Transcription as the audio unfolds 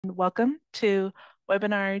Welcome to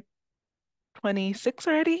webinar 26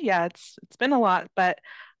 already. Yeah, it's been a lot, but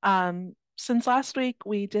since last week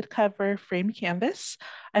we did cover frame canvas.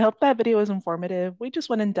 I hope that video was informative. We just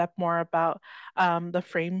went in depth more about the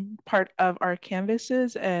frame part of our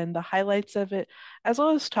canvases and the highlights of it, as well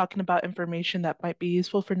as talking about information that might be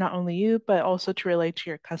useful for not only you, but also to relate to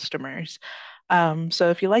your customers. So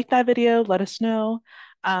if you like that video, let us know.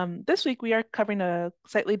 This week we are covering a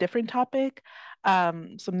slightly different topic,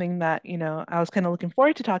 something that, I was kind of looking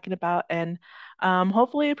forward to talking about, and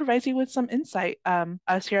hopefully it provides you with some insight.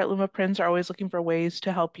 Us here at Lumaprints are always looking for ways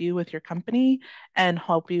to help you with your company and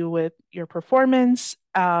help you with your performance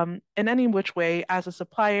in any which way. As a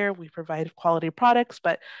supplier, we provide quality products,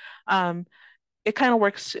 but um, it kind of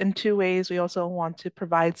works in two ways. We also want to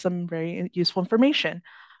provide some very useful information.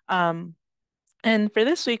 Um, and for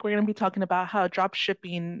this week, we're going to be talking about how drop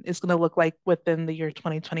shipping is going to look like within the year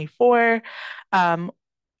 2024. Um,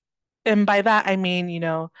 and by that, I mean,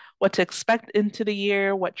 what to expect into the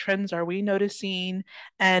year, what trends are we noticing,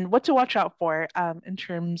 and what to watch out for in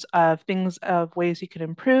terms of things of ways you can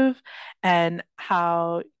improve, and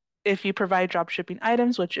how if you provide drop shipping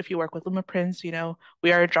items, which if you work with Lumaprints,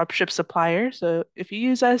 we are a drop ship supplier. So if you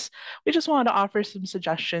use us, we just wanted to offer some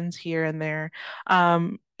suggestions here and there,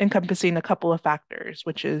 encompassing a couple of factors,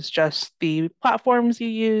 which is just the platforms you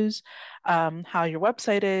use, how your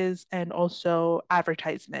website is, and also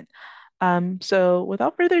advertisement. So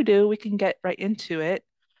without further ado, we can get right into it.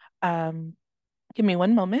 Um, Give me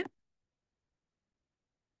one moment.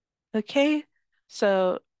 Okay,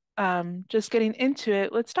 so just getting into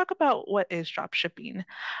it, let's talk about what is drop shipping.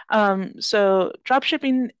 So drop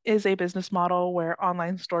shipping is a business model where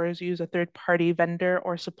online stores use a third-party vendor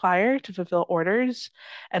or supplier to fulfill orders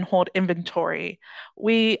and hold inventory.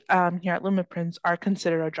 We here at Lumaprints are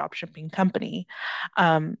considered a drop shipping company.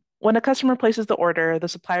 When a customer places the order, the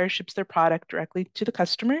supplier ships their product directly to the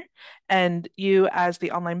customer, and you, as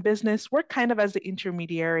the online business, work kind of as the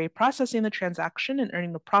intermediary, processing the transaction and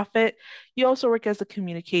earning the profit. You also work as the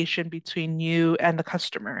communication between you and the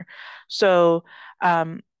customer. So,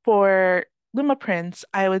 for Lumaprints,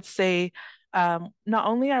 I would say not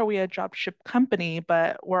only are we a dropship company,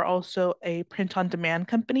 but we're also a print on demand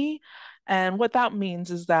company. And what that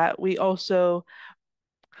means is that we also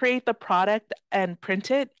create the product and print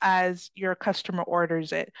it as your customer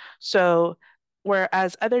orders it. So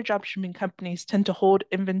whereas other dropshipping companies tend to hold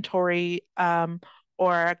inventory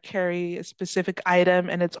or carry a specific item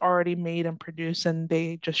and it's already made and produced and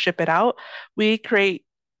they just ship it out, we create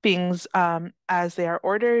things as they are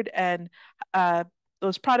ordered, and uh,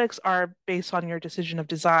 those products are based on your decision of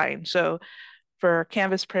design. So for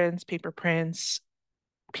canvas prints, paper prints,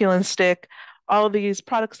 peel and stick, all of these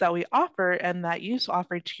products that we offer and that you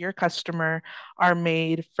offer to your customer are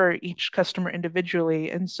made for each customer individually.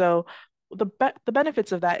 And so the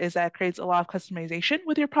benefits of that is that it creates a lot of customization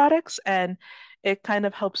with your products, and it kind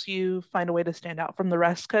of helps you find a way to stand out from the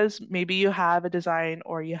rest because maybe you have a design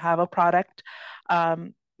or you have a product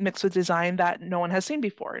mixed with design that no one has seen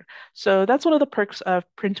before. So that's one of the perks of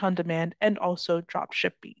print on demand and also drop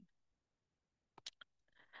shipping.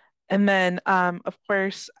 And then, of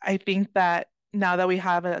course, I think that now that we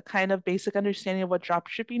have a kind of basic understanding of what drop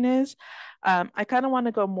shipping is, I kind of want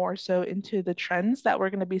to go more so into the trends that we're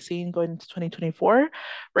going to be seeing going into 2024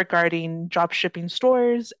 regarding drop shipping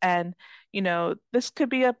stores. And, this could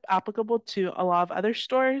be applicable to a lot of other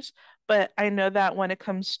stores, but I know that when it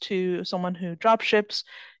comes to someone who drop ships,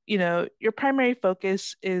 your primary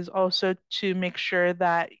focus is also to make sure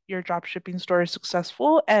that your drop shipping store is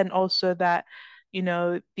successful and also that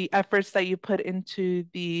the efforts that you put into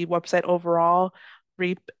the website overall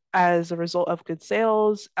reap as a result of good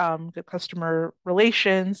sales, good customer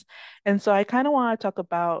relations. And so I kind of want to talk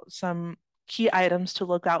about some key items to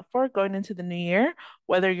look out for going into the new year,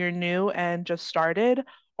 whether you're new and just started,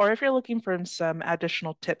 or if you're looking for some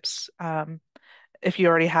additional tips, if you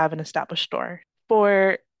already have an established store.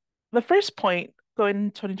 For the first point going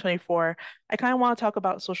into 2024, I kind of want to talk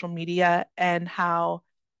about social media and how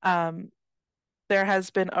um, there has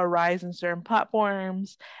been a rise in certain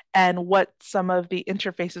platforms and what some of the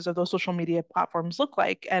interfaces of those social media platforms look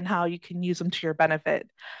like and how you can use them to your benefit.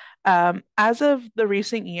 As of the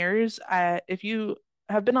recent years, if you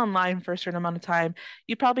have been online for a certain amount of time,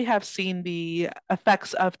 you probably have seen the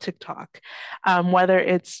effects of TikTok, whether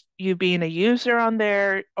it's you being a user on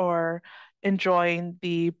there or enjoying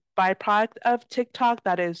the byproduct of TikTok,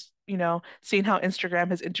 that is, seeing how Instagram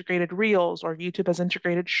has integrated Reels or YouTube has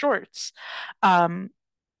integrated Shorts. Um,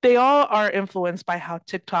 they all are influenced by how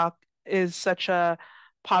TikTok is such a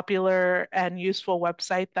popular and useful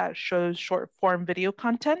website that shows short form video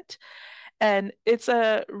content. And it's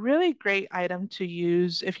a really great item to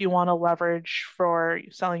use if you want to leverage for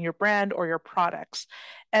selling your brand or your products.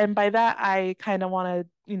 And by that, I kind of want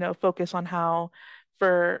to, focus on how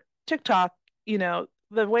for TikTok, the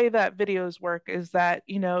way that videos work is that,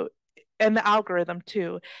 and the algorithm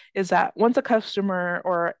too, is that once a customer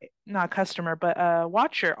or not customer, but a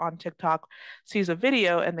watcher on TikTok sees a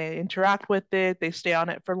video and they interact with it, they stay on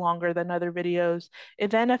it for longer than other videos,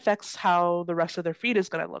 it then affects how the rest of their feed is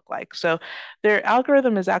going to look like. So their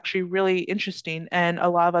algorithm is actually really interesting, and a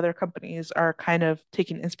lot of other companies are kind of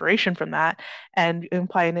taking inspiration from that and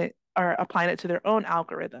applying it to their own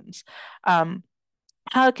algorithms. Um,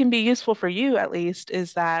 how it can be useful for you, at least,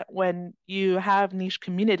 is that when you have niche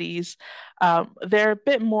communities, they're a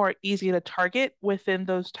bit more easy to target within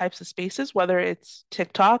those types of spaces, whether it's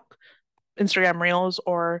TikTok, Instagram Reels,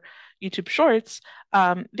 or YouTube Shorts.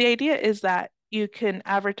 The idea is that you can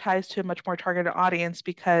advertise to a much more targeted audience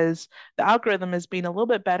because the algorithm is being a little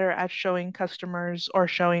bit better at showing customers or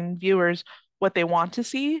showing viewers what they want to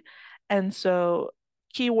see. And so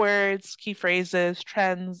keywords, key phrases,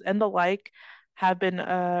 trends, and the like have been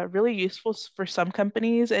really useful for some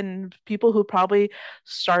companies and people who probably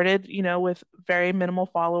started, with very minimal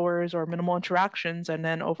followers or minimal interactions, and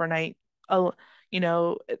then overnight, the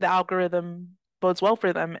algorithm bodes well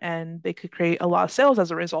for them and they could create a lot of sales as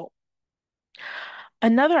a result.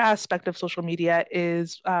 Another aspect of social media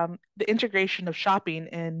is the integration of shopping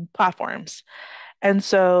in platforms. And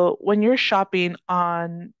so when you're shopping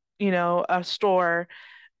on, a store,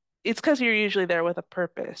 it's because you're usually there with a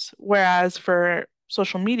purpose. Whereas for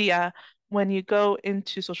social media, when you go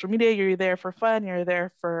into social media, you're there for fun, you're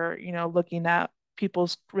there for, looking at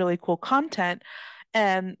people's really cool content.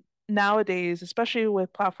 And nowadays, especially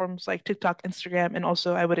with platforms like TikTok, Instagram, and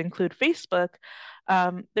also I would include Facebook,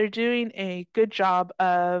 they're doing a good job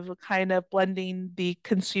of kind of blending the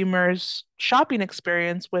consumer's shopping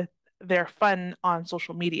experience with their fun on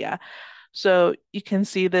social media. So you can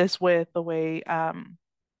see this with the way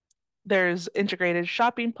there's integrated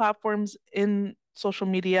shopping platforms in social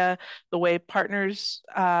media, the way partnerships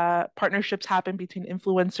happen between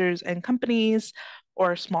influencers and companies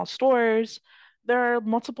or small stores. There are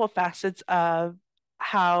multiple facets of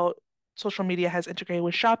how social media has integrated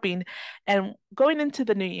with shopping. And going into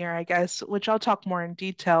the new year, I guess, which I'll talk more in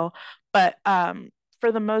detail, but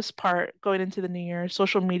for the most part, going into the new year,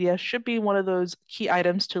 social media should be one of those key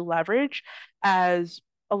items to leverage, as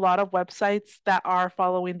a lot of websites that are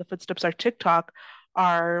following the footsteps of TikTok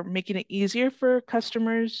are making it easier for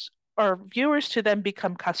customers or viewers to then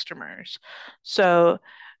become customers. So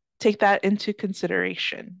take that into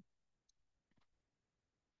consideration.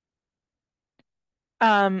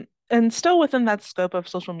 And still within that scope of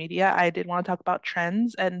social media, I did want to talk about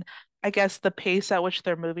trends and I guess the pace at which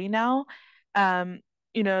they're moving now. Um,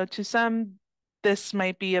 to some, this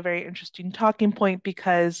might be a very interesting talking point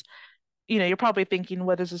because you're probably thinking,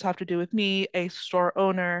 what does this have to do with me, a store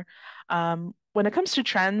owner? When it comes to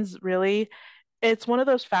trends, really, it's one of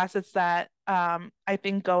those facets that I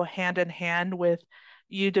think go hand in hand with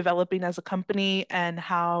you developing as a company and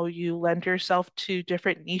how you lend yourself to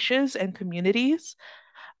different niches and communities.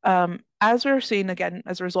 As we're seeing again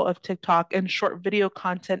as a result of TikTok and short video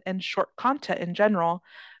content and short content in general,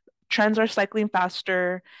 trends are cycling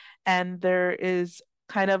faster and there is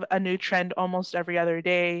kind of a new trend almost every other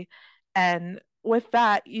day. And with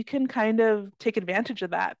that, you can kind of take advantage of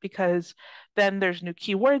that because then there's new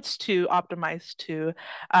keywords to optimize to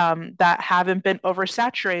that haven't been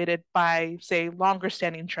oversaturated by, say, longer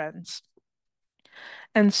standing trends.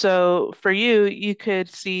 And so for you, you could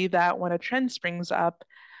see that when a trend springs up,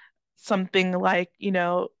 something like,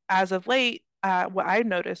 as of late, what I've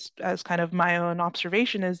noticed as kind of my own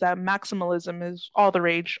observation is that maximalism is all the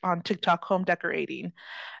rage on TikTok home decorating.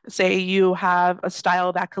 Say you have a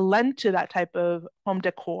style that could lend to that type of home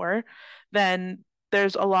decor, then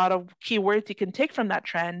there's a lot of keywords you can take from that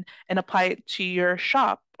trend and apply it to your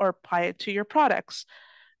shop or apply it to your products.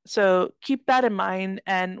 So keep that in mind.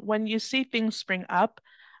 And when you see things spring up,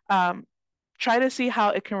 um, try to see how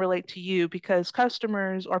it can relate to you because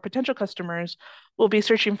customers or potential customers will be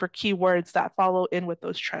searching for keywords that follow in with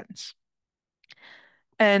those trends.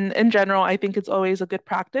 And in general, I think it's always a good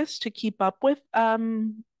practice to keep up with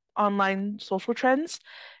online social trends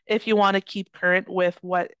if you want to keep current with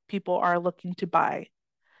what people are looking to buy.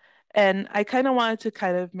 And I kind of wanted to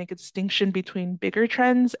kind of make a distinction between bigger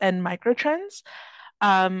trends and micro trends.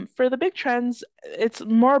 For the big trends, it's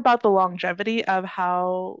more about the longevity of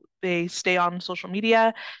how they stay on social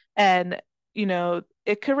media. And,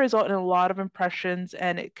 it could result in a lot of impressions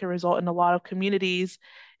and it could result in a lot of communities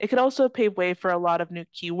It could also pave way for a lot of new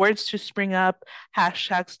keywords to spring up,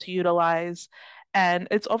 hashtags to utilize. And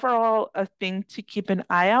it's overall a thing to keep an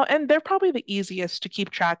eye out. And they're probably the easiest to keep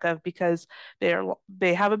track of because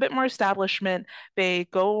they have a bit more establishment. They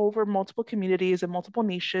go over multiple communities and multiple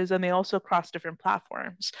niches, and they also cross different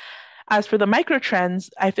platforms. As for the micro trends,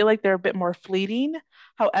 I feel like they're a bit more fleeting.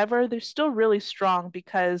 However, they're still really strong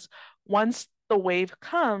because once the wave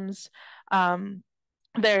comes, um,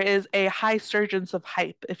 there is a high surgence of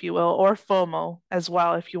hype, if you will, or FOMO as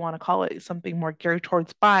well, if you want to call it something more geared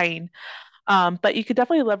towards buying. But you could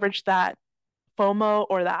definitely leverage that FOMO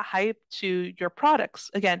or that hype to your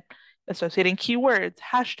products. Again, associating keywords,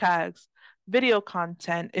 hashtags, video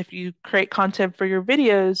content. If you create content for your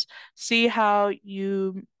videos, see how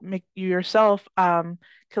you yourself can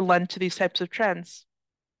lend to these types of trends.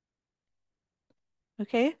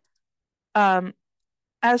 Okay. Um,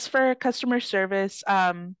 as for customer service,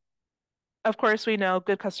 of course, we know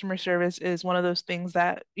good customer service is one of those things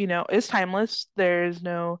that, is timeless. There's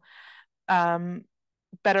no um,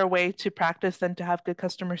 better way to practice than to have good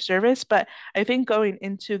customer service. But I think going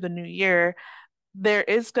into the new year, there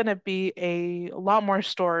is going to be a lot more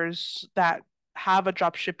stores that have a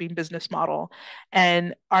drop shipping business model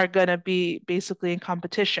and are going to be basically in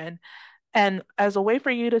competition. And as a way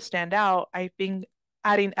for you to stand out, I think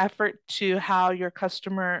adding effort to how your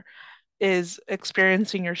customer is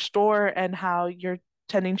experiencing your store and how you're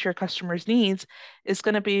tending to your customers' needs is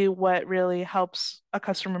going to be what really helps a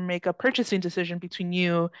customer make a purchasing decision between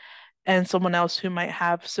you and someone else who might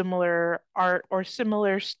have similar art or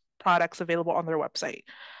similar products available on their website.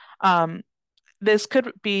 Um, this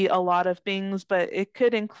could be a lot of things, but it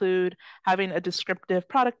could include having a descriptive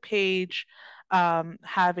product page,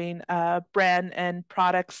 having a brand and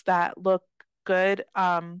products that look good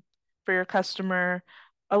for your customer.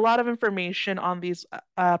 A lot of information on these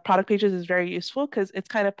product pages is very useful because it's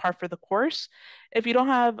kind of par for the course. If you don't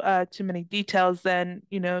have too many details, then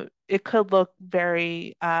it could look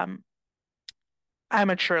very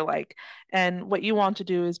amateur like. And what you want to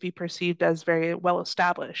do is be perceived as very well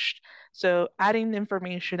established. So adding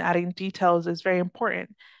information, adding details is very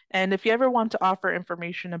important. And if you ever want to offer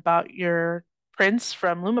information about your prints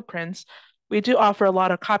from Lumaprints, we do offer a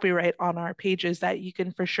lot of copyright on our pages that you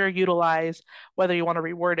can for sure utilize, whether you want to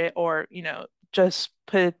reword it or, just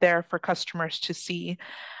put it there for customers to see.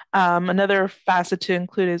 Another facet to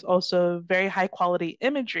include is also very high quality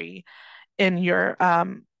imagery in your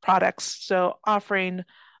products. So offering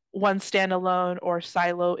one standalone or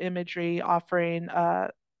silo imagery, offering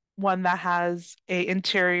one that has a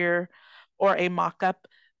interior or a mock-up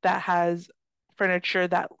that has furniture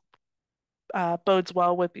that bodes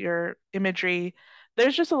well with your imagery.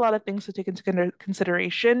 There's just a lot of things to take into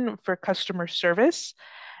consideration for customer service.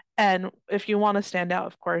 And if you want to stand out,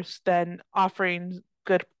 of course, then offering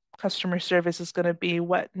good customer service is going to be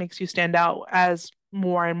what makes you stand out as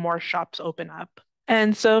more and more shops open up.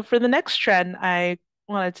 And so for the next trend, I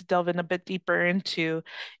wanted to delve in a bit deeper into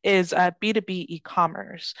is B2B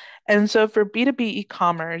e-commerce. And so for B2B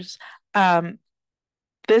e-commerce, um,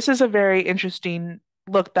 this is a very interesting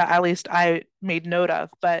look that at least I made note of.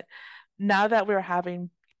 But now that we're having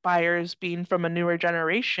buyers being from a newer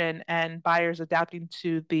generation and buyers adapting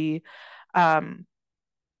um,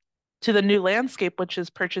 to the new landscape, which is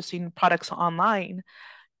purchasing products online,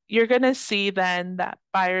 you're going to see then that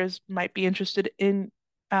buyers might be interested in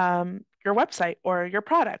your website or your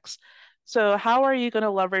products. So, how are you going to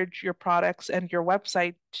leverage your products and your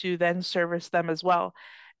website to then service them as well?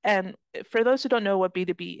 And for those who don't know what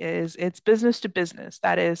B2B is, it's business to business.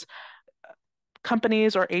 That is,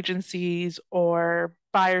 companies or agencies or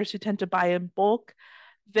buyers who tend to buy in bulk,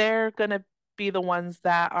 they're going to be the ones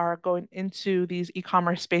that are going into these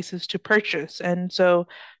e-commerce spaces to purchase. And so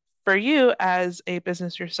for you as a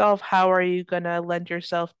business yourself, how are you going to lend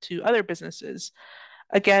yourself to other businesses?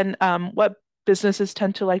 Again, what businesses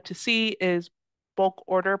tend to like to see is bulk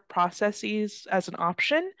order processes as an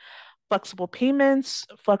option, flexible payments,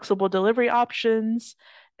 flexible delivery options.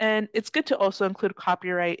 And it's good to also include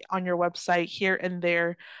copyright on your website here and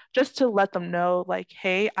there just to let them know, like,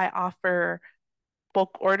 hey, I offer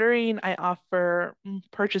bulk ordering, I offer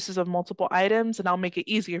purchases of multiple items, and I'll make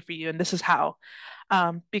it easier for you. And this is how.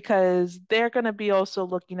 Because they're going to be also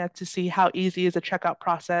looking at to see how easy is the checkout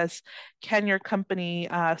process. Can your company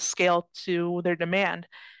scale to their demand?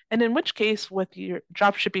 And in which case, with your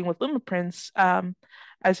drop shipping with Lumaprints,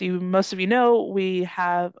 as you most of you know, we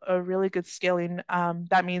have a really good scaling.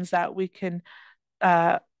 That means that we can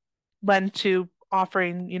uh, lend to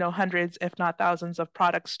offering, hundreds, if not thousands, of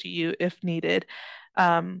products to you if needed.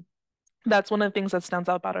 That's one of the things that stands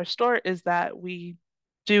out about our store is that we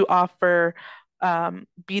do offer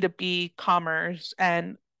B2B commerce,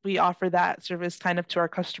 and we offer that service kind of to our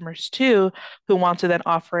customers too, who want to then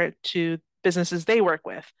offer it to businesses they work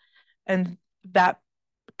with. And that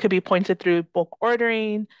could be pointed through bulk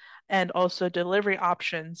ordering and also delivery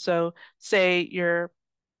options. So, say your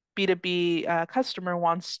B2B customer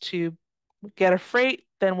wants to get a freight,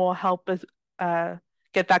 then we'll help us uh,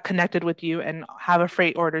 get that connected with you and have a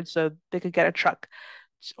freight ordered so they could get a truck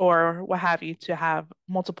or what have you to have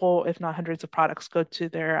multiple, if not hundreds of products go to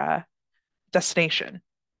their destination.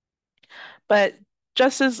 But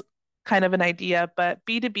just as kind of an idea, but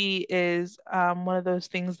B2B is one of those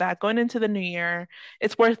things that going into the new year,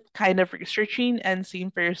 it's worth kind of researching and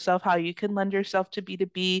seeing for yourself how you can lend yourself to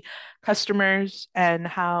B2B customers and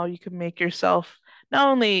how you can make yourself not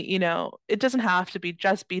only, it doesn't have to be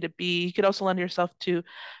just B2B, you could also lend yourself to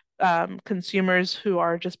consumers who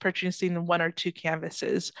are just purchasing one or two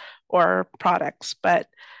canvases or products. But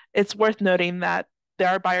it's worth noting that there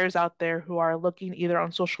are buyers out there who are looking either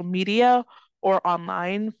on social media or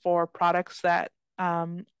online for products that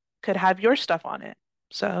could have your stuff on it.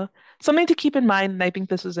 So something to keep in mind, and I think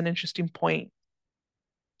this is an interesting point.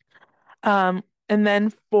 And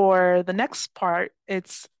then for the next part,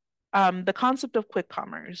 it's the concept of quick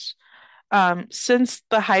commerce. Since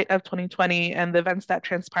the height of 2020 and the events that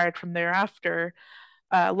transpired from thereafter,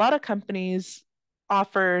 a lot of companies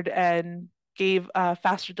offered and gave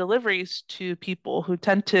faster deliveries to people who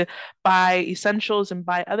tend to buy essentials and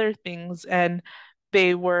buy other things, and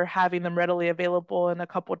they were having them readily available in a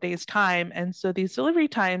couple of days' time. And so these delivery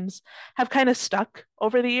times have kind of stuck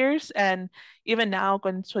over the years. And even now,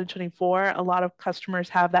 going into 2024, a lot of customers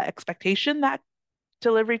have that expectation that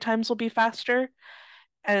delivery times will be faster.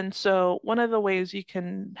 And so, one of the ways you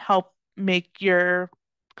can help make your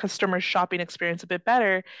customer shopping experience a bit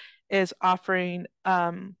better is offering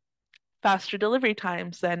faster delivery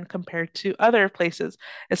times than compared to other places,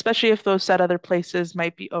 especially if those said other places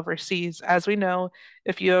might be overseas. As we know,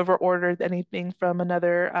 if you ever ordered anything from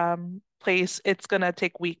another place, it's going to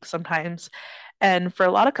take weeks sometimes. And for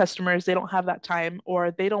a lot of customers, they don't have that time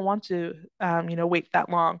or they don't want to, wait that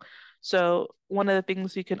long. So one of the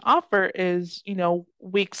things you can offer is,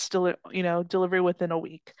 weeks, delivery within a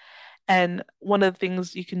week. And one of the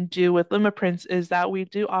things you can do with Lumaprints is that we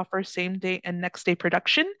do offer same day and next day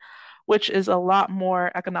production, which is a lot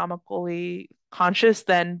more economically conscious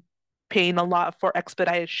than paying a lot for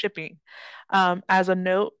expedited shipping. As a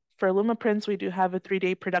note, for Lumaprints, we do have a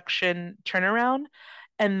 3-day production turnaround,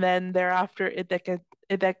 and then thereafter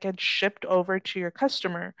that gets shipped over to your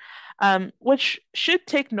customer, which should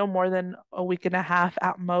take no more than a week and a half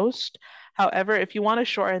at most. However, if you want to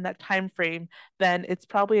shorten that time frame, then it's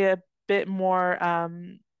probably a bit more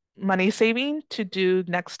money saving to do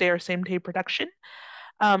next day or same day production.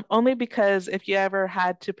 Only because if you ever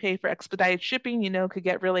had to pay for expedited shipping, it could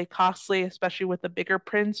get really costly, especially with the bigger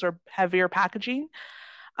prints or heavier packaging.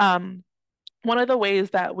 Um, One of the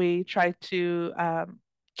ways that we try to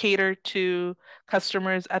cater to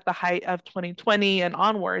customers at the height of 2020 and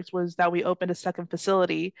onwards was that we opened a second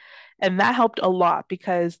facility. And that helped a lot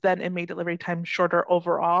because then it made delivery time shorter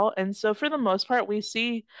overall. And so, for the most part, we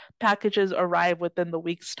see packages arrive within the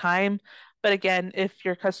week's time. But again, if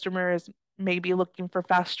your customer is maybe looking for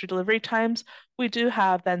faster delivery times, we do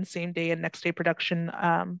have then same day and next day production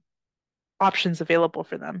options available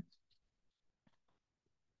for them.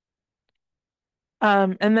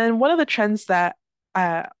 And then one of the trends that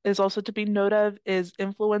is also to be note of is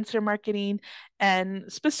influencer marketing. And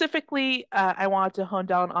specifically, I wanted to hone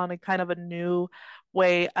down on a kind of a new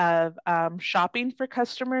way of shopping for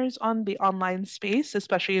customers on the online space,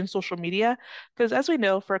 especially in social media. Because as we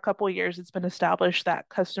know, for a couple of years, it's been established that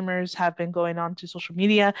customers have been going on to social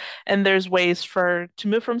media, and there's ways to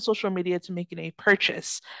move from social media to making a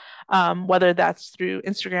purchase, whether that's through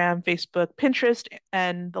Instagram, Facebook, Pinterest,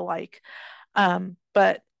 and the like.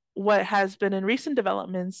 But what has been in recent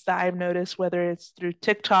developments that I've noticed, whether it's through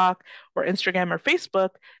TikTok or Instagram or Facebook,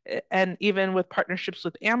 and even with partnerships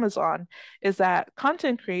with Amazon, is that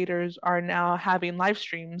content creators are now having live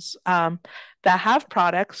streams that have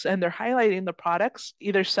products and they're highlighting the products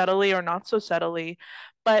either subtly or not so subtly.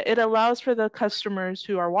 But it allows for the customers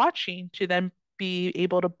who are watching to then be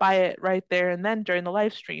able to buy it right there and then during the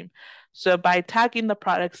live stream. So by tagging the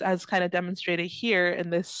products as kind of demonstrated here in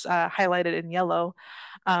this highlighted in yellow,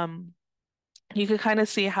 um, you can kind of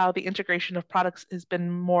see how the integration of products has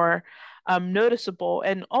been more noticeable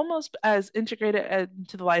and almost as integrated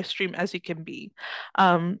into the live stream as you can be.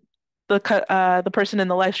 Um, the person in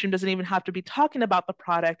the live stream doesn't even have to be talking about the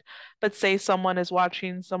product, but say someone is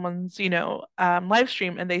watching someone's, live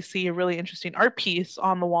stream and they see a really interesting art piece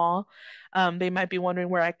on the wall, they might be wondering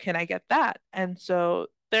can I get that? And so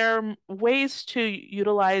there are ways to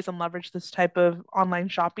utilize and leverage this type of online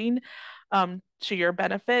shopping to your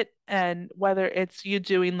benefit, and whether it's you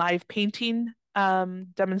doing live painting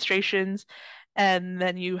demonstrations, and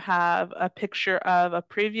then you have a picture of a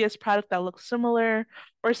previous product that looks similar,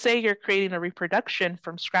 or say you're creating a reproduction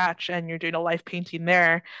from scratch and you're doing a live painting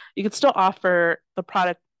there, you could still offer the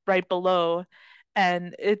product right below.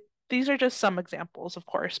 And these are just some examples, of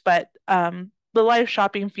course, but the live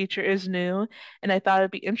shopping feature is new, and I thought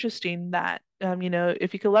it'd be interesting that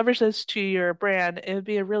if you could leverage this to your brand, it would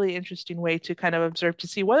be a really interesting way to kind of observe to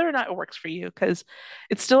see whether or not it works for you, because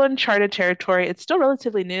it's still uncharted territory. It's still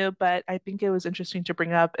relatively new, but I think it was interesting to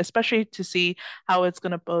bring up, especially to see how it's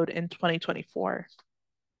going to bode in 2024.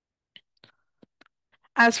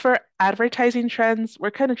 As for advertising trends,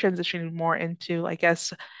 we're kind of transitioning more into, I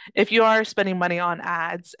guess, if you are spending money on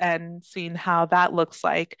ads and seeing how that looks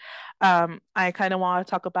like. I kind of want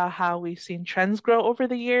to talk about how we've seen trends grow over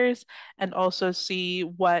the years, and also see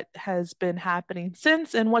what has been happening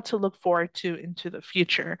since and what to look forward to into the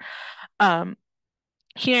future. Um,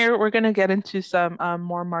 Here, we're going to get into some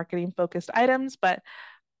more marketing focused items, but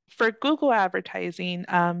for Google advertising,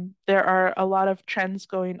 there are a lot of trends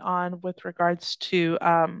going on with regards to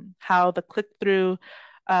how the click through,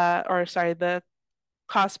 or sorry, the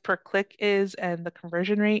cost per click is and the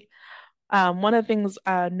conversion rate. One of the things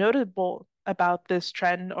notable about this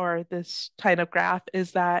trend or this kind of graph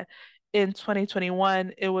is that in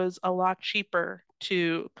 2021, it was a lot cheaper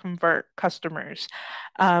to convert customers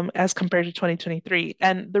as compared to 2023.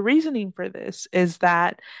 And the reasoning for this is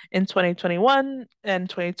that in 2021 and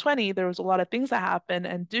 2020, there was a lot of things that happened.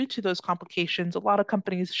 And due to those complications, a lot of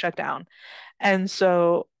companies shut down. And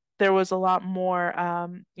so there was a lot more,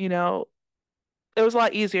 it was a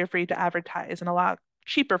lot easier for you to advertise and a lot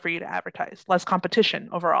cheaper for you to advertise, less competition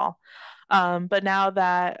overall. But now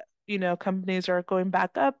that companies are going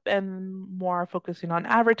back up and more focusing on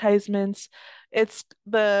advertisements, it's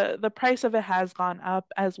the price of it has gone up,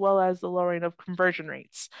 as well as the lowering of conversion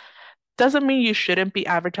rates. Doesn't mean you shouldn't be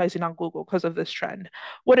advertising on Google because of this trend.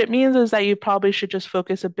 What it means is that you probably should just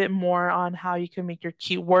focus a bit more on how you can make your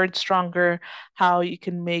keywords stronger, how you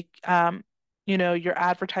can make your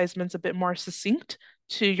advertisements a bit more succinct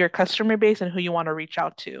to your customer base and who you want to reach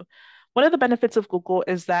out to. One of the benefits of Google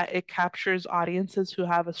is that it captures audiences who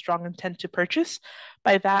have a strong intent to purchase.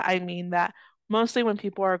 By that, I mean that mostly when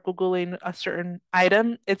people are Googling a certain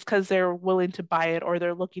item, it's because they're willing to buy it or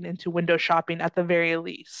they're looking into window shopping at the very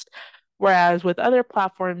least. Whereas with other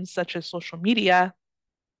platforms such as social media,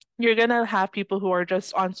 you're gonna have people who are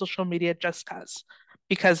just on social media just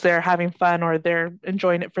because they're having fun or they're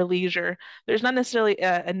enjoying it for leisure. There's not necessarily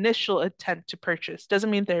an initial intent to purchase.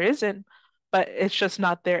 Doesn't mean there isn't, but it's just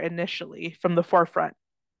not there initially from the forefront.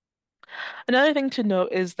 Another thing to note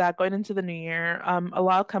is that going into the new year, a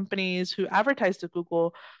lot of companies who advertise to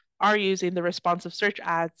Google are using the responsive search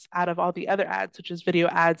ads out of all the other ads, such as video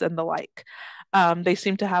ads and the like. They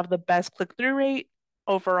seem to have the best click-through rate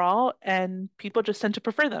overall, and people just tend to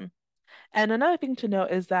prefer them. And another thing to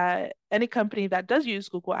note is that any company that does use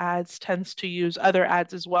Google Ads tends to use other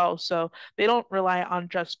ads as well. So they don't rely on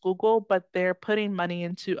just Google, but they're putting money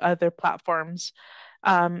into other platforms,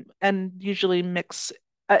 and usually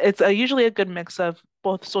usually a good mix of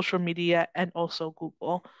both social media and also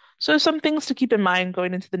Google. So some things to keep in mind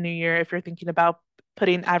going into the new year if you're thinking about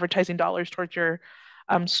putting advertising dollars towards your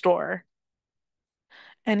store.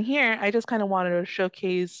 And here, I just kind of wanted to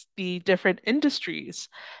showcase the different industries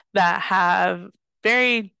that have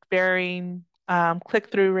very varying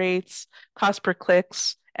click-through rates, cost per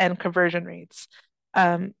clicks, and conversion rates.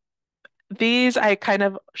 Um, these I kind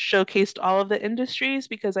of showcased all of the industries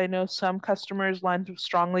because I know some customers lend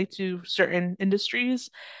strongly to certain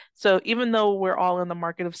industries. So even though we're all in the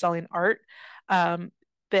market of selling art, um,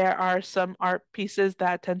 there are some art pieces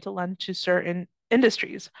that tend to lend to certain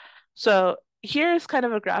industries. So here's kind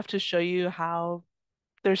of a graph to show you how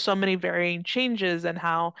there's so many varying changes and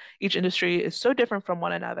how each industry is so different from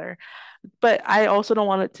one another. But I also don't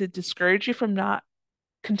want it to discourage you from not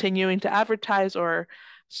continuing to advertise or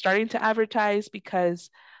starting to advertise,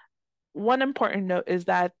 because one important note is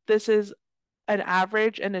that this is an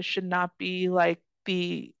average and it should not be like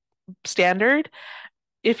the standard.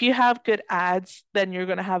 If you have good ads, then you're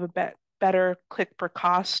going to have a better click per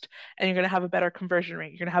cost, and you're going to have a better conversion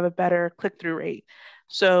rate. You're going to have a better click through rate.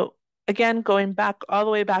 So again, going back all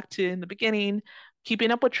the way back to in the beginning,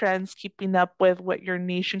 keeping up with trends, keeping up with what your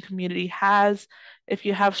niche and community has. If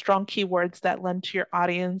you have strong keywords that lend to your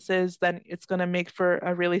audiences, then it's going to make for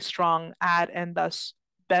a really strong ad and thus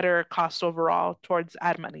better cost overall towards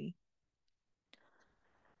ad money.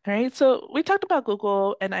 All right, so we talked about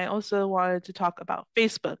Google, and I also wanted to talk about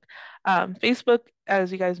Facebook. Facebook,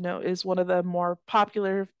 as you guys know, is one of the more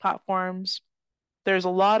popular platforms. There's a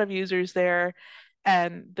lot of users there,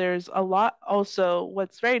 and there's a lot also.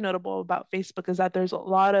 What's very notable about Facebook is that there's a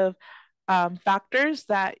lot of factors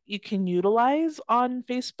that you can utilize on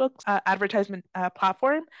Facebook's advertisement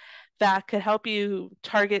platform that could help you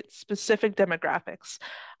target specific demographics.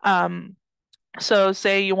 Um, so,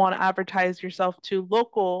 say you want to advertise yourself to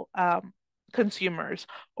local consumers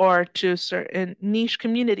or to a certain niche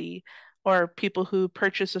community or people who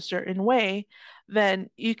purchase a certain way, then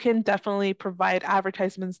you can definitely provide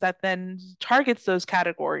advertisements that then targets those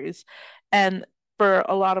categories. And for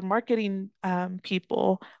a lot of marketing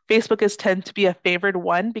people, Facebook is tend to be a favored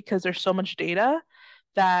one because there's so much data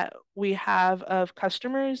that we have of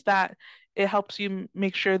customers that it helps you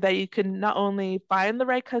make sure that you can not only find the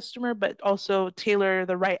right customer, but also tailor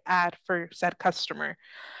the right ad for said customer.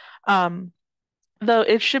 Um, Though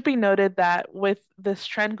it should be noted that with this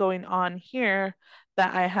trend going on here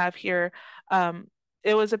that I have here, um,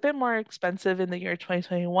 it was a bit more expensive in the year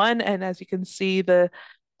 2021. And as you can see, the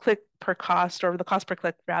click per cost or the cost per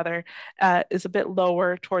click rather is a bit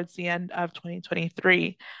lower towards the end of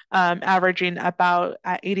 2023, averaging about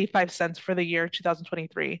at 85 cents for the year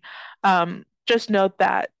 2023. Just note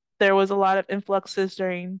that there was a lot of influxes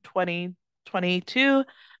during 2022,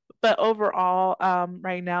 but overall,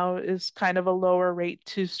 right now is kind of a lower rate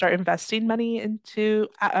to start investing money into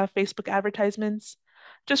Facebook advertisements.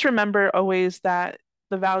 Just remember always that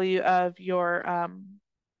the value of your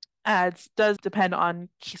ads does depend on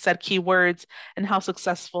said keywords and how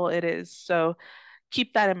successful it is. So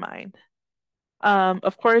keep that in mind.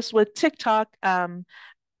 Of course, with TikTok,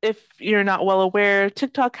 if you're not well aware,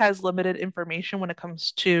 TikTok has limited information when it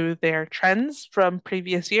comes to their trends from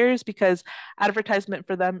previous years because advertisement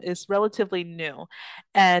for them is relatively new.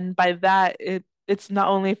 And by that, it's not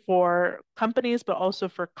only for companies, but also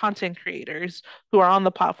for content creators who are on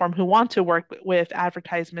the platform who want to work with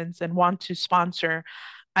advertisements and want to sponsor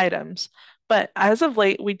items. But as of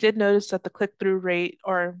late, we did notice that the click-through rate,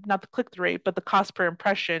 or not the click-through rate, but the cost per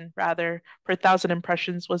impression, rather, per thousand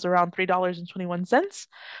impressions was around $3.21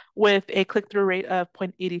 with a click-through rate of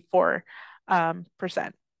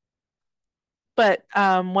 0.84%. But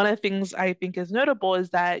one of the things I think is notable is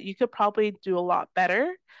that you could probably do a lot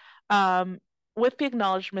better um, with the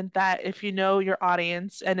acknowledgement that if you know your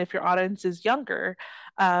audience and if your audience is younger,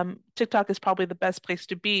 TikTok is probably the best place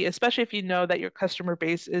to be, especially if you know that your customer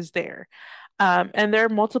base is there. And there are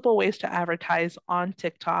multiple ways to advertise on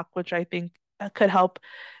TikTok, which I think could help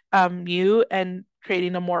you and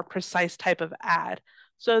creating a more precise type of ad.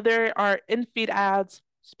 So there are in-feed ads,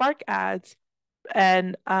 Spark ads,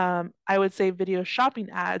 and I would say video shopping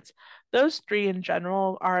ads. Those three in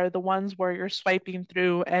general are the ones where you're swiping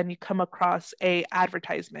through and you come across a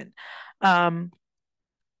advertisement. Um,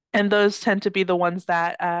 and those tend to be the ones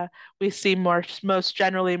that we see most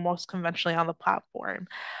generally, most conventionally on the platform.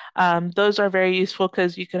 Those are very useful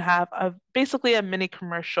because you could have basically a mini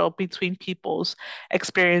commercial between people's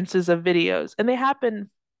experiences of videos, and they happen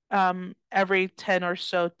every 10 or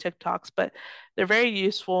so TikToks, but they're very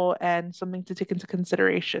useful and something to take into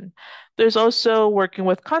consideration. There's also working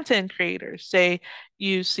with content creators. Say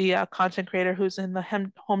you see a content creator who's in the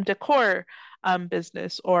home decor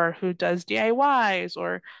business or who does DIYs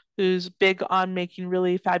or who's big on making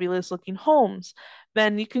really fabulous looking homes,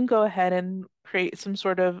 then you can go ahead and create some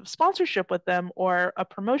sort of sponsorship with them or a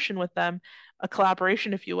promotion with them, a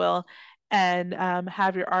collaboration, if you will, and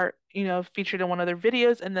have your art, featured in one of their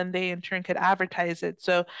videos, and then they in turn could advertise it.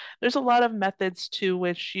 So there's a lot of methods to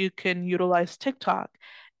which you can utilize TikTok.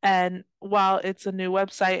 And while it's a new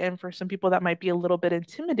website, and for some people that might be a little bit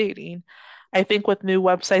intimidating, I think with new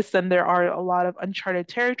websites, then there are a lot of uncharted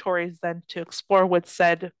territories then to explore with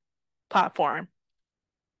said platform.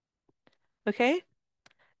 Okay.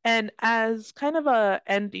 And as kind of a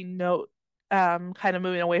ending note, kind of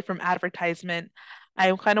moving away from advertisement,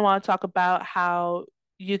 I kind of want to talk about how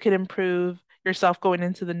you can improve yourself going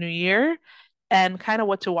into the new year and kind of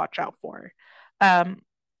what to watch out for. Um,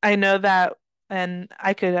 I know that, and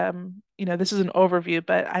I could, this is an overview,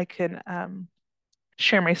 but I can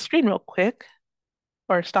share my screen real quick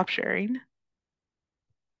or stop sharing.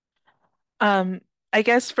 Um, I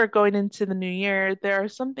guess for going into the new year, there are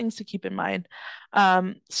some things to keep in mind.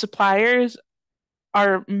 Suppliers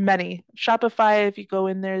are many. Shopify, if you go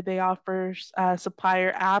in there, they offer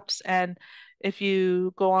supplier apps, and If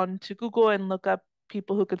you go on to Google and look up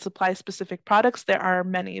people who could supply specific products, there are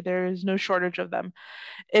many. There is no shortage of them.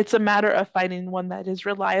 It's a matter of finding one that is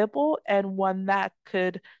reliable and one that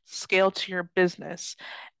could scale to your business.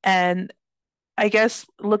 And I guess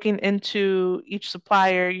looking into each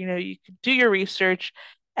supplier, you could do your research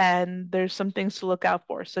and there's some things to look out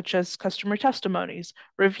for, such as customer testimonies,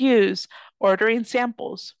 reviews, ordering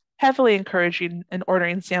samples. Heavily encouraging in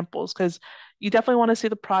ordering samples because you definitely want to see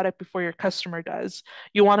the product before your customer does.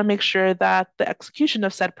 You want to make sure that the execution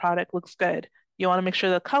of said product looks good. You want to make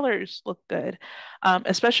sure the colors look good,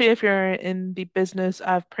 especially if you're in the business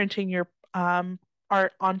of printing your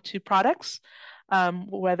art onto products,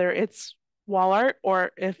 whether it's wall art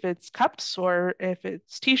or if it's cups or if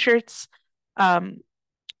it's t-shirts. Um,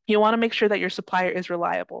 you want to make sure that your supplier is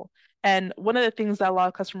reliable. And one of the things that a lot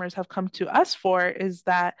of customers have come to us for is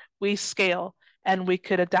that we scale and we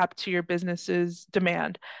could adapt to your business's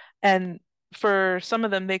demand. And for some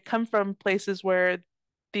of them, they come from places where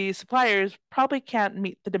the suppliers probably can't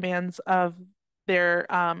meet the demands of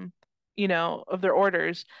their of their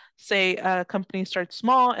orders. Say a company starts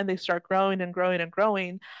small and they start growing and growing and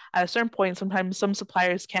growing. At a certain point, sometimes some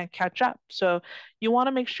suppliers can't catch up. So you want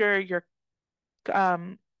to make sure your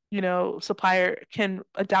um, supplier can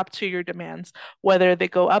adapt to your demands, whether they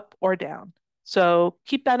go up or down. So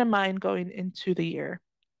keep that in mind going into the year,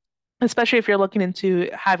 especially if you're looking into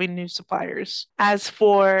having new suppliers. As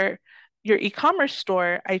for your e-commerce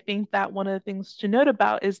store, I think that one of the things to note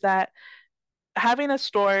about is that having a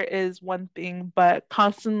store is one thing, but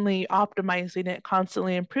constantly optimizing it,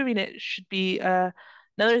 constantly improving it should be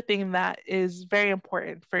another thing that is very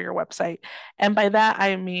important for your website. And by that,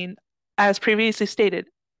 I mean, as previously stated,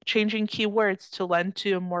 changing keywords to lend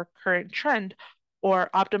to a more current trend or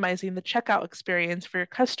optimizing the checkout experience for your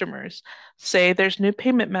customers. Say there's new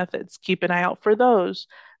payment methods, keep an eye out for those.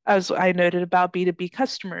 As I noted about B2B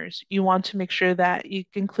customers, you want to make sure that you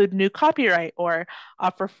include new copyright or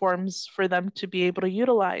offer forms for them to be able to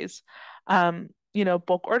utilize,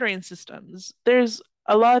 bulk ordering systems. There's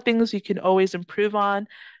a lot of things you can always improve on.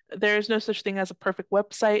 There's no such thing as a perfect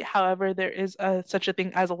website. However, there is such a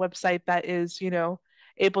thing as a website that is,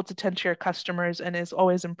 able to tend to your customers and is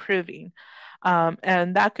always improving.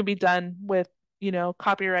 And that could be done with,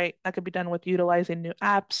 copyright. That could be done with utilizing new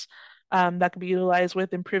apps. That could be utilized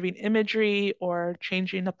with improving imagery or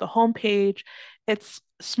changing up the homepage. It's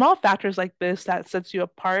small factors like this that sets you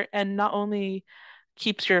apart and not only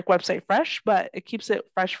keeps your website fresh, but it keeps it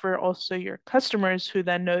fresh for also your customers who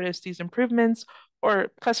then notice these improvements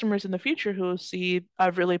or customers in the future who will see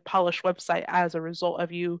a really polished website as a result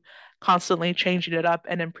of you constantly changing it up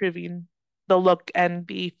and improving the look and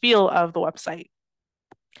the feel of the website.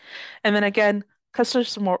 And then again, customer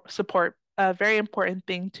support, a very important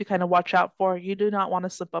thing to kind of watch out for. You do not want to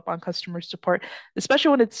slip up on customer support,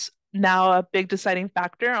 especially when it's now a big deciding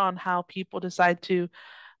factor on how people decide to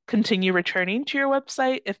continue returning to your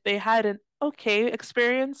website. If they had an okay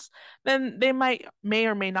experience, then they may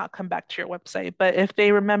or may not come back to your website. But if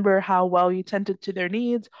they remember how well you tended to their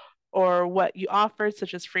needs or what you offered,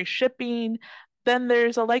 such as free shipping, then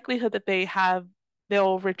there's a likelihood that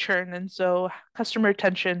they'll return. And so customer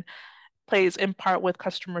retention plays in part with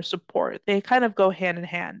customer support. They kind of go hand in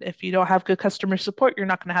hand. If you don't have good customer support, you're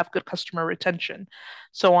not going to have good customer retention,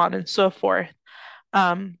 so on and so forth.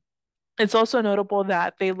 Um, it's also notable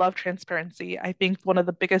that they love transparency. I think one of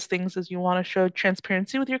the biggest things is you want to show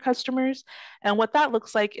transparency with your customers. And what that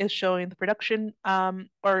looks like is showing the production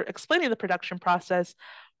or explaining the production process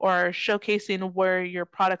or showcasing where your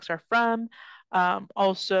products are from.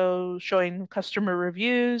 Also showing customer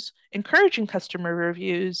reviews, encouraging customer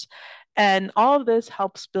reviews. And all of this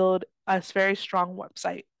helps build a very strong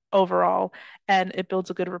website overall, and it builds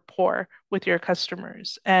a good rapport with your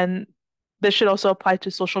customers. And this should also apply to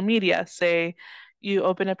social media. Say you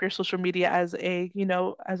open up your social media as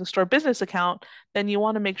as a store business account, then you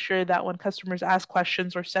want to make sure that when customers ask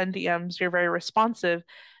questions or send DMs, you're very responsive.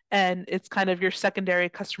 And it's kind of your secondary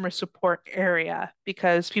customer support area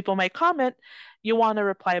because people might comment. You want to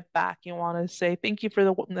reply back. You want to say, thank you for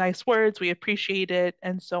the nice words. We appreciate it,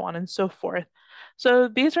 and so on and so forth. So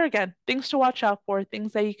these are, again, things to watch out for,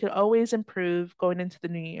 things that you could always improve going into the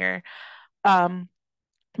new year. Um,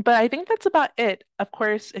 but I think that's about it. Of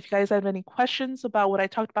course, if you guys have any questions about what I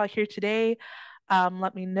talked about here today,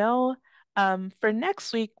 let me know. For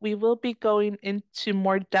next week, we will be going into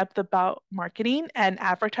more depth about marketing and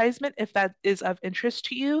advertisement, if that is of interest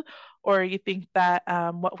to you, or you think that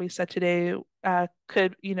what we said today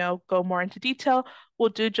could, go more into detail. We'll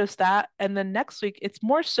do just that. And then next week, it's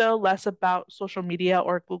more so less about social media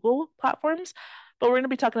or Google platforms, but we're going to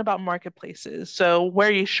be talking about marketplaces. So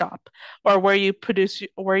where you shop or where you produce,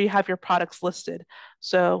 where you have your products listed.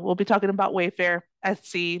 So we'll be talking about Wayfair,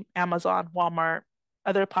 Etsy, Amazon, Walmart,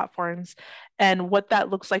 other platforms, and what that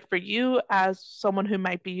looks like for you as someone who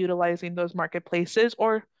might be utilizing those marketplaces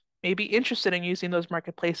or maybe interested in using those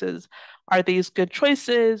marketplaces. Are these good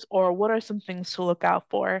choices, or what are some things to look out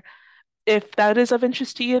for? If that is of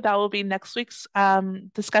interest to you, that will be next week's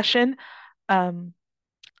discussion. Um,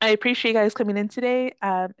 I appreciate you guys coming in today.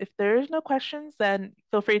 If there's no questions, then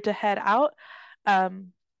feel free to head out.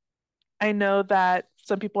 Um, I know that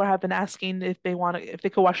some people have been asking if they want to, if they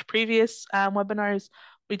could watch previous webinars.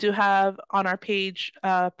 We do have on our page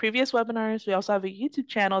previous webinars. We also have a YouTube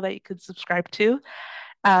channel that you could subscribe to.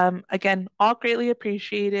 Again, all greatly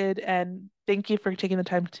appreciated, and thank you for taking the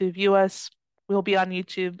time to view us. We'll be on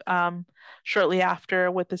YouTube shortly after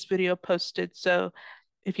with this video posted. So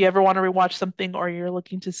if you ever want to rewatch something or you're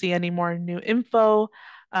looking to see any more new info,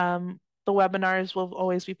 the webinars will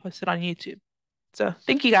always be posted on YouTube. So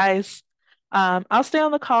thank you guys. I'll stay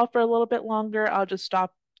on the call for a little bit longer. I'll just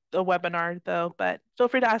stop the webinar though, but feel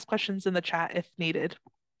free to ask questions in the chat if needed.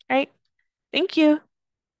 All right. Thank you.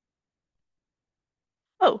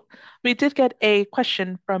 Oh, we did get a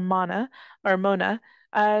question from Mona.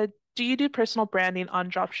 Uh, do you do personal branding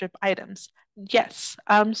on dropship items? Yes.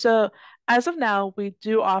 So as of now, we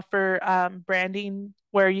do offer branding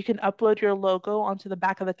where you can upload your logo onto the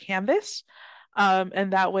back of the canvas.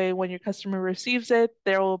 And that way, when your customer receives it,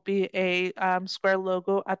 there will be a square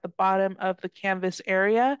logo at the bottom of the canvas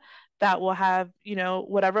area that will have,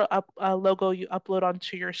 whatever logo you upload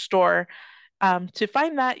onto your store. To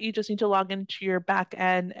find that, you just need to log into your back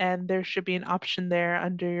end, and there should be an option there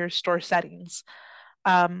under your store settings.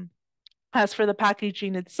 Um, as for the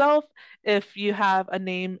packaging itself, if you have a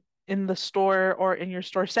name in the store or in your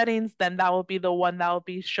store settings, then that will be the one that will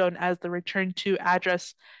be shown as the return to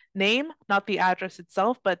address name, not the address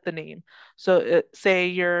itself, but the name. So say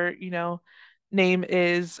your, name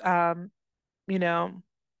is, you know,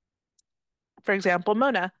 for example,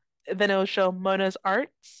 Mona. Then it will show Mona's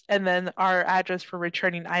Arts and then our address for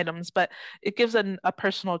returning items. But it gives a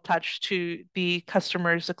personal touch to the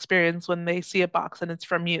customer's experience when they see a box and it's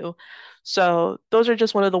from you. So those are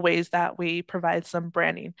just one of the ways that we provide some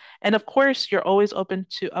branding. And of course, you're always open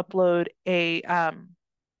to upload a,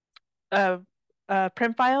 a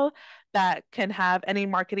print file that can have any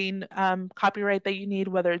marketing copyright that you need,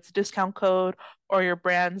 whether it's a discount code or your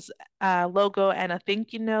brand's logo and a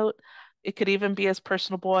thank you note. It could even be as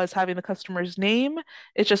personable as having the customer's name.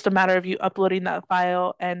 It's just a matter of you uploading that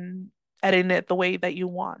file and editing it the way that you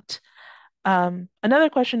want. Another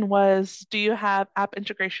question was, do you have app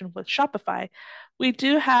integration with Shopify? We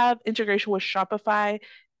do have integration with Shopify.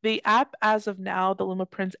 The app, as of now, the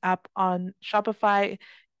Lumaprints app on Shopify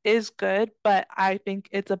is good, but I think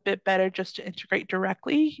it's a bit better just to integrate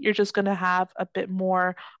directly. You're just going to have a bit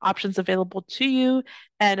more options available to you,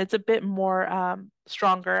 and it's a bit more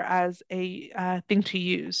stronger as a thing to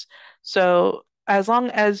use. So as long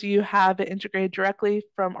as you have it integrated directly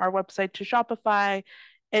from our website to Shopify,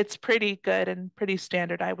 it's pretty good and pretty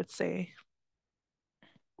standard, I would say.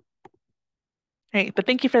 All right, but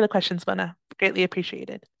thank you for the questions, Mona. Greatly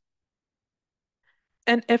appreciated.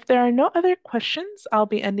 And if there are no other questions, I'll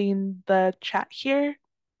be ending the chat here.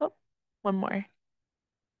 Oh, one more.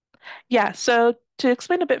 Yeah, so to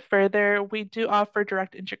explain a bit further, we do offer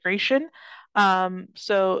direct integration.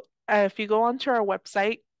 So if you go onto our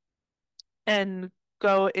website and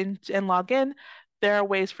go in and log in, there are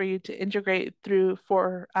ways for you to integrate through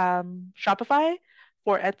for Shopify,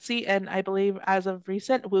 for Etsy, and I believe as of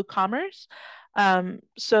recent, WooCommerce.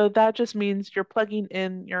 So that just means you're plugging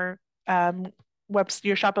in your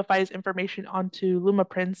your Shopify's information onto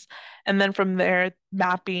Lumaprints, and then from there,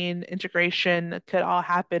 mapping integration could all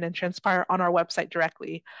happen and transpire on our website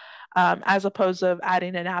directly, as opposed to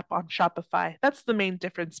adding an app on Shopify. That's the main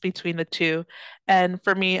difference between the two. And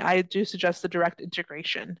for me, I do suggest the direct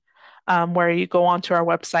integration, where you go onto our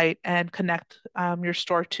website and connect your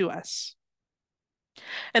store to us.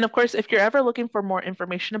 And of course, if you're ever looking for more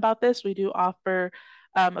information about this, we do offer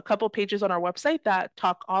a couple pages on our website that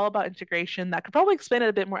talk all about integration that could probably explain it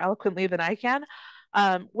a bit more eloquently than I can,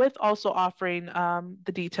 with also offering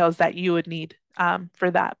the details that you would need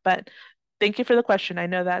for that. But thank you for the question. I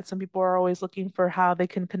know that some people are always looking for how they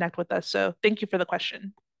can connect with us. So thank you for the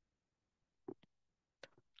question.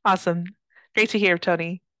 Awesome. Great to hear,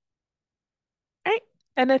 Tony. All right.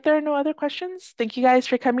 And if there are no other questions, thank you guys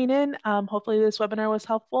for coming in. Hopefully this webinar was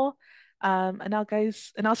helpful. And now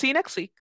guys, and I'll see you next week.